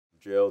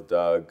Jill,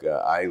 Doug,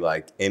 I,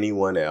 like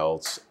anyone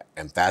else,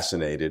 am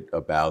fascinated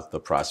about the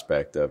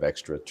prospect of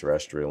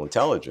extraterrestrial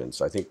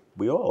intelligence. I think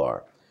we all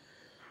are.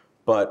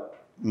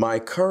 But my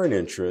current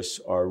interests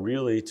are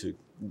really to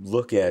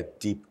look at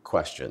deep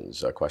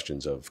questions,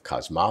 questions of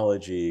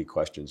cosmology,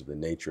 questions of the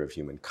nature of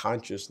human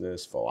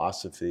consciousness,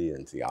 philosophy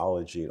and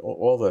theology, and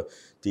all the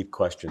deep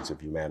questions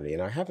of humanity.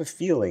 And I have a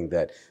feeling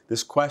that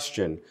this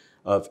question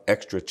of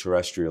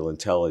extraterrestrial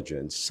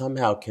intelligence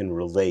somehow can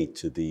relate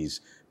to these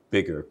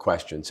bigger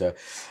questions.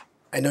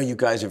 I know you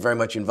guys are very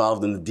much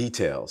involved in the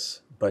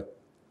details, but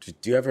do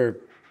you ever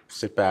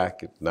sit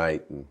back at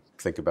night and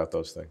think about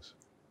those things?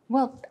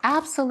 Well,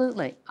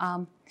 absolutely.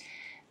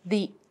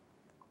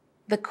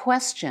 The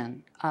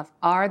question of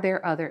are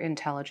there other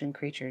intelligent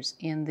creatures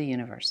in the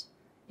universe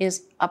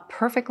is a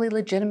perfectly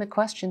legitimate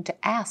question to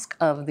ask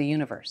of the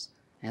universe.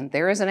 And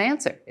there is an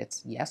answer.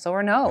 It's yes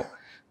or no.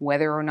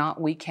 Whether or not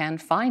we can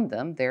find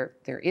them, there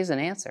is an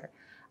answer.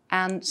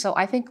 And so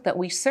I think that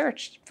we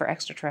searched for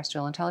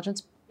extraterrestrial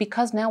intelligence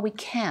because now we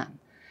can.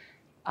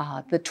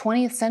 The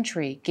 20th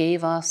century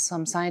gave us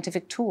some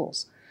scientific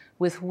tools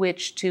with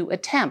which to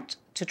attempt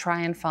to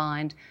try and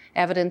find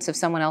evidence of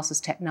someone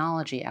else's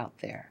technology out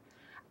there.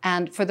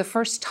 And for the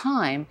first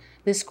time,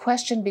 this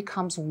question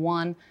becomes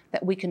one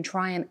that we can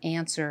try and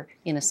answer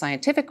in a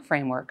scientific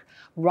framework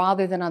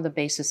rather than on the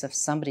basis of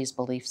somebody's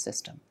belief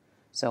system.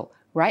 So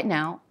right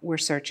now, we're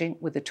searching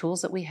with the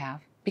tools that we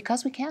have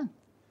because we can.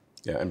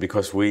 Yeah, and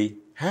because we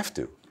have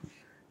to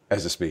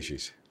as a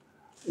species.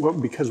 Well,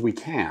 because we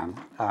can.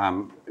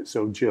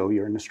 So Jill,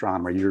 you're an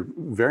astronomer. You're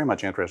very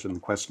much interested in the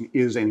question,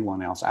 is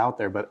anyone else out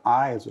there? But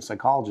I, as a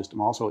psychologist,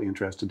 am also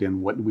interested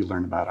in what do we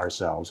learn about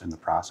ourselves in the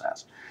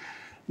process.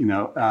 You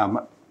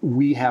know,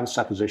 we have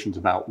suppositions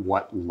about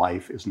what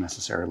life is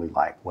necessarily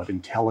like, what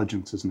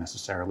intelligence is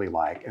necessarily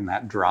like, and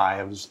that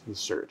drives the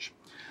search.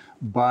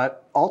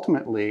 But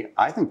ultimately,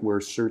 I think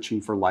we're searching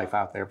for life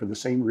out there for the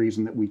same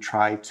reason that we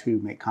try to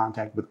make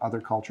contact with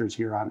other cultures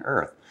here on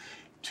Earth,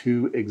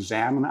 to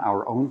examine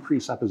our own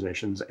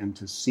presuppositions and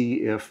to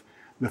see if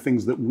the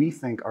things that we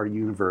think are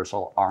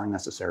universal are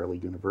necessarily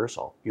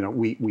universal. You know,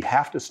 we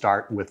have to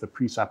start with the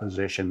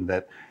presupposition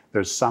that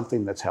there's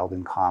something that's held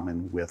in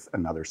common with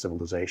another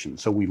civilization.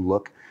 So we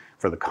look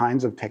for the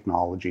kinds of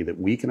technology that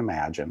we can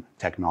imagine,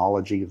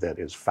 technology that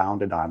is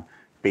founded on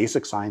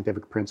basic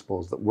scientific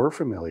principles that we're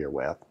familiar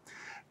with.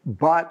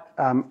 But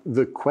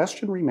the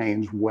question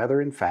remains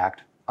whether, in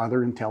fact,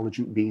 other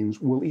intelligent beings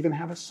will even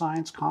have a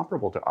science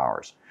comparable to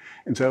ours.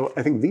 And so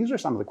I think these are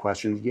some of the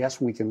questions. Yes,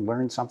 we can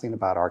learn something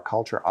about our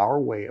culture, our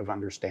way of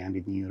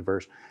understanding the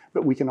universe,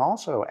 but we can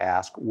also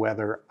ask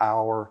whether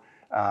our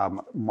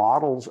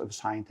models of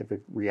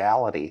scientific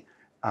reality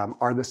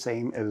are the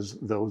same as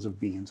those of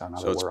beings on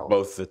other worlds. So it's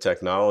both the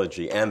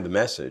technology and the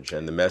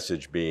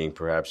message being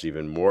perhaps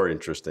even more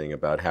interesting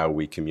about how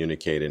we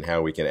communicate and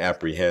how we can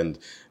apprehend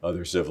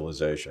other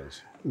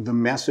civilizations. The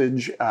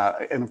message,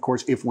 and of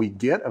course, if we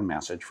get a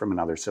message from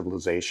another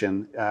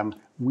civilization,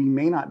 we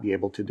may not be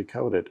able to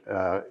decode it.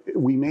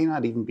 We may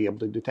not even be able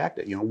to detect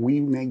it. You know, we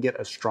may get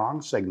a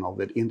strong signal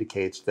that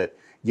indicates that,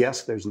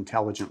 yes, there's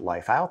intelligent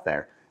life out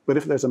there. But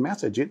if there's a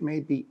message, it may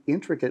be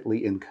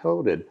intricately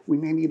encoded. We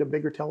may need a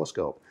bigger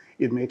telescope.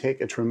 It may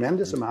take a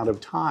tremendous amount of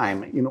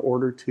time in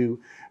order to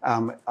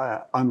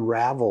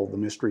unravel the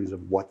mysteries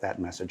of what that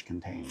message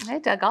contains. Hey,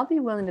 Doug, I'll be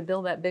willing to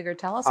build that bigger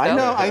telescope. I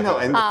know,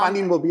 and the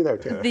funding will be there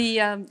too.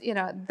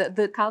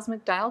 The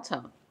cosmic dial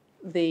tone,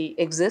 the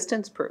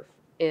existence proof,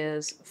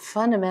 is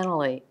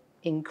fundamentally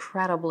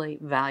incredibly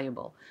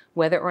valuable,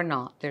 whether or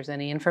not there's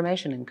any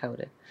information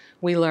encoded.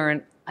 We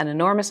learn an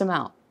enormous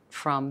amount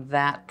from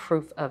that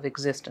proof of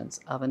existence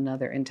of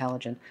another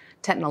intelligent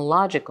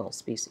technological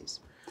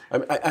species.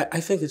 I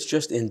think it's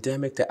just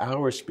endemic to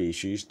our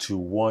species to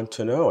want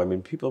to know. I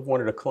mean, people have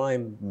wanted to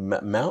climb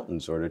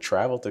mountains or to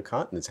travel to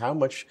continents. How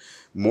much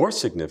more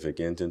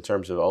significant in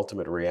terms of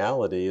ultimate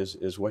reality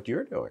is what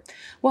you're doing?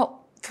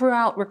 Well,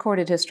 throughout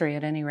recorded history,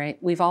 at any rate,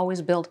 we've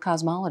always built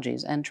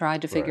cosmologies and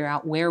tried to figure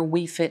out where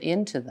we fit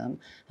into them.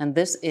 And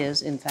this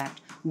is, in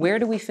fact, where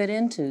do we fit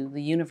into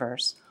the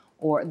universe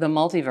or the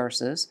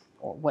multiverses,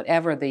 or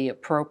whatever the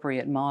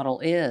appropriate model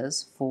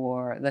is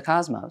for the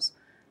cosmos.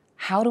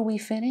 How do we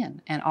fit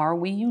in? And are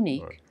we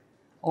unique,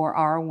 or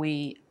are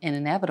we an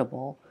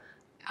inevitable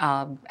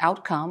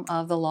outcome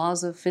of the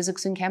laws of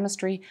physics and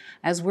chemistry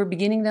as we're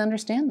beginning to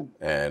understand them?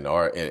 And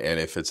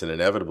if it's an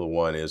inevitable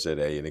one, is it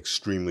an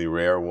extremely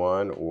rare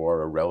one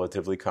or a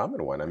relatively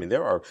common one? I mean,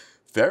 there are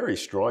very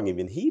strong,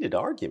 even heated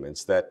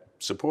arguments that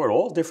support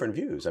all different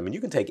views. I mean,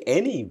 you can take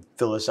any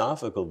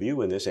philosophical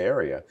view in this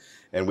area,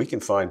 and we can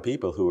find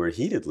people who are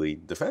heatedly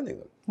defending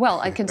them.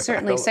 Well, I can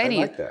certainly say to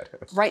you, that.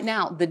 Right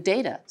now, the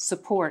data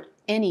support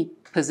any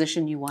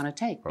position you want to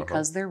take,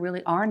 because there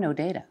really are no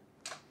data.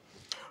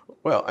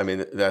 Well, I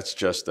mean, that's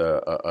just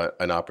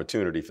an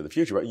opportunity for the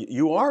future. But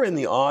you are in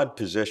the odd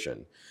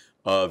position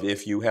of,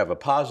 if you have a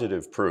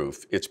positive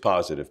proof, it's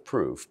positive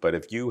proof. But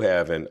if you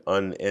have an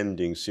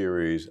unending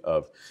series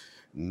of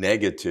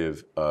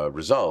negative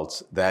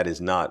results, that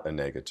is not a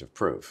negative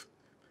proof.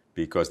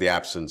 because the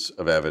absence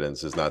of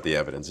evidence is not the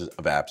evidence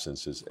of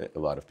absence, as a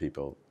lot of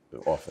people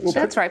often say.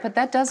 That's right, but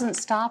that doesn't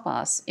stop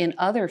us in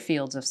other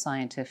fields of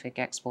scientific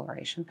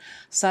exploration,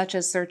 such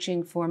as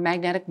searching for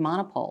magnetic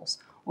monopoles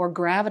or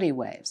gravity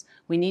waves.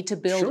 We need to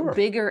build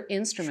bigger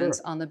instruments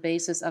on the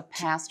basis of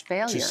past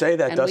failure,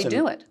 and we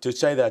do it. To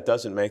say that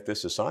doesn't make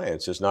this a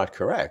science is not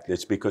correct.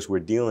 It's because we're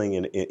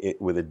dealing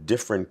with a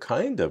different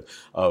kind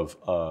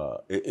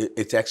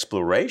it's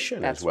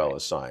exploration as well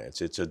as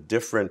science. It's a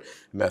different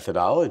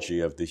methodology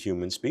of the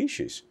human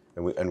species.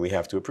 And we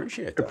have to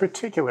appreciate that.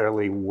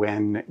 Particularly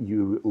when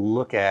you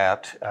look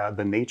at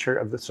the nature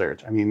of the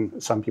search. I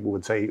mean, some people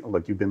would say,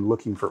 look, you've been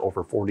looking for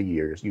over 40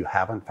 years. You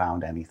haven't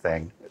found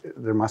anything.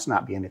 There must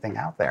not be anything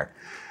out there.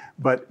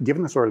 But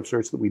given the sort of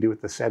search that we do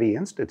at the SETI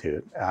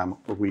Institute,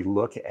 where we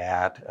look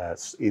at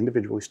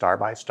individually star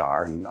by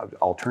star and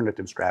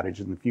alternative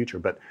strategies in the future,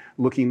 but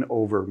looking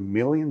over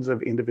millions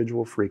of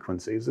individual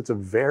frequencies, it's a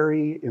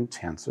very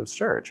intensive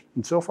search.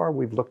 And so far,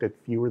 we've looked at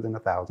fewer than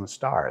 1,000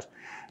 stars.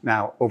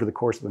 Now, over the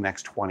course of the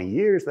next 20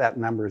 years, that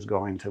number is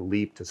going to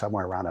leap to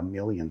somewhere around 1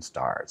 million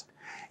stars.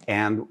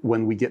 And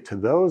when we get to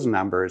those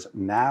numbers,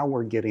 now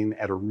we're getting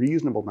at a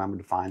reasonable number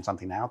to find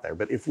something out there.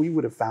 But if we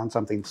would have found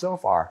something so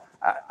far,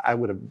 I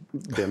would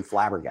have been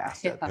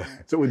flabbergasted.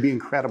 So it would be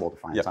incredible to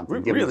find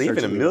something. Really,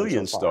 even 1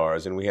 million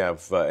stars, and we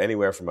have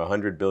anywhere from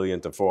 100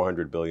 billion to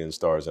 400 billion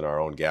stars in our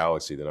own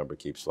galaxy. The number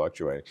keeps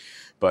fluctuating.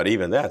 But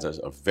even that's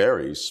a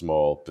very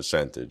small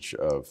percentage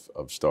of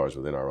stars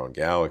within our own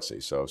galaxy.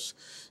 So,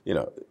 you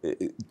know,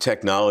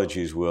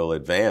 technologies will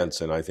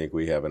advance, and I think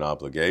we have an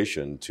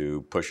obligation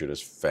to push it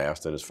as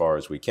fast and as far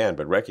as we can.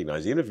 But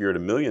recognize, even if you're at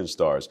 1 million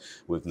stars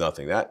with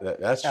nothing,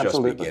 that's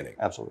just beginning.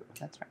 Absolutely.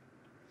 That's right.